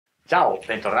Ciao,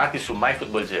 bentornati su My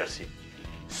Football Jersey.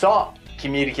 So che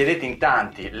mi richiedete in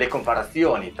tanti le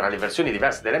comparazioni tra le versioni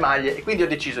diverse delle maglie e quindi ho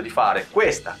deciso di fare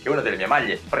questa, che è una delle mie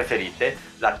maglie preferite,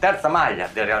 la terza maglia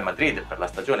del Real Madrid per la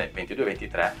stagione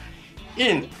 22-23,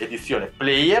 in edizione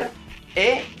Player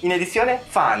e in edizione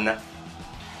Fan.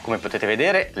 Come potete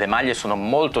vedere, le maglie sono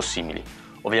molto simili.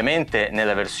 Ovviamente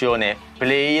nella versione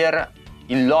Player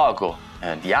il logo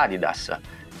di Adidas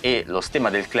e lo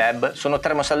stemma del club sono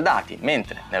termosaldati,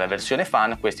 mentre nella versione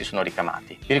Fan questi sono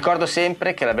ricamati. Vi ricordo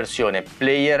sempre che la versione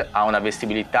Player ha una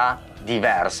vestibilità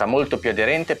diversa, molto più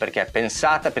aderente perché è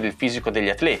pensata per il fisico degli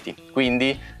atleti,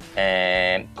 quindi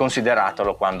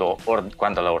consideratelo quando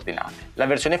la ordinate. La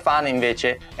versione Fan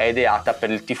invece è ideata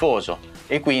per il tifoso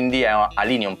e quindi ha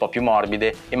linee un po' più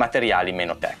morbide e materiali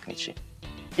meno tecnici.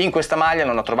 In questa maglia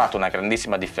non ho trovato una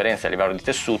grandissima differenza a livello di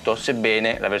tessuto,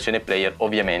 sebbene la versione Player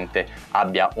ovviamente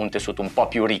abbia un tessuto un po'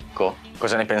 più ricco.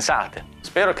 Cosa ne pensate?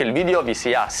 Spero che il video vi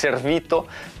sia servito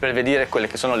per vedere quelle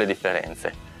che sono le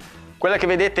differenze. Quella che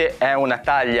vedete è una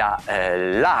taglia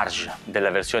large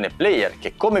della versione Player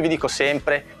che, come vi dico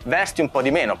sempre, veste un po'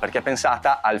 di meno perché è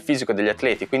pensata al fisico degli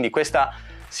atleti, quindi questa,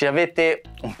 se avete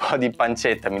un po' di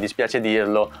pancetta, mi dispiace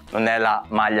dirlo, non è la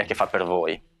maglia che fa per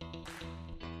voi.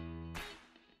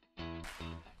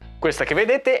 Questa che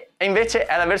vedete invece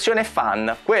è la versione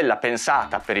Fan, quella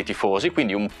pensata per i tifosi,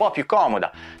 quindi un po' più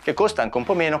comoda, che costa anche un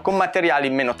po' meno, con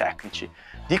materiali meno tecnici.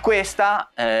 Di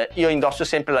questa io indosso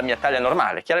sempre la mia taglia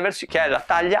normale, che è la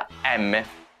taglia M.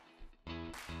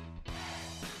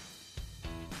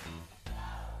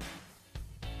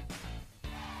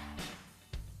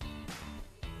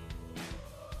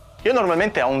 Io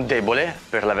normalmente ho un debole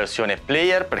per la versione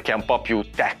Player perché è un po' più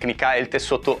tecnica e il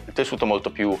tessuto molto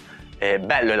più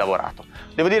bello e lavorato.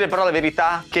 Devo dire però la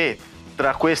verità che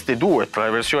tra queste due, tra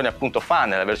la versione appunto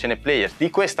Fan e la versione Player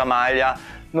di questa maglia,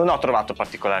 non ho trovato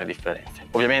particolari differenze.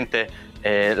 Ovviamente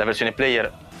la versione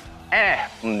Player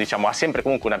ha sempre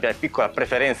comunque una piccola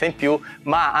preferenza in più,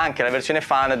 ma anche la versione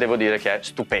Fan devo dire che è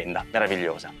stupenda,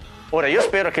 meravigliosa. Ora io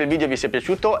spero che il video vi sia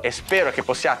piaciuto e spero che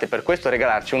possiate per questo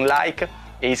regalarci un like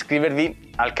e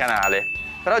iscrivervi al canale.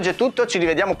 Per oggi è tutto, ci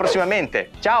rivediamo prossimamente.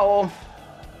 Ciao!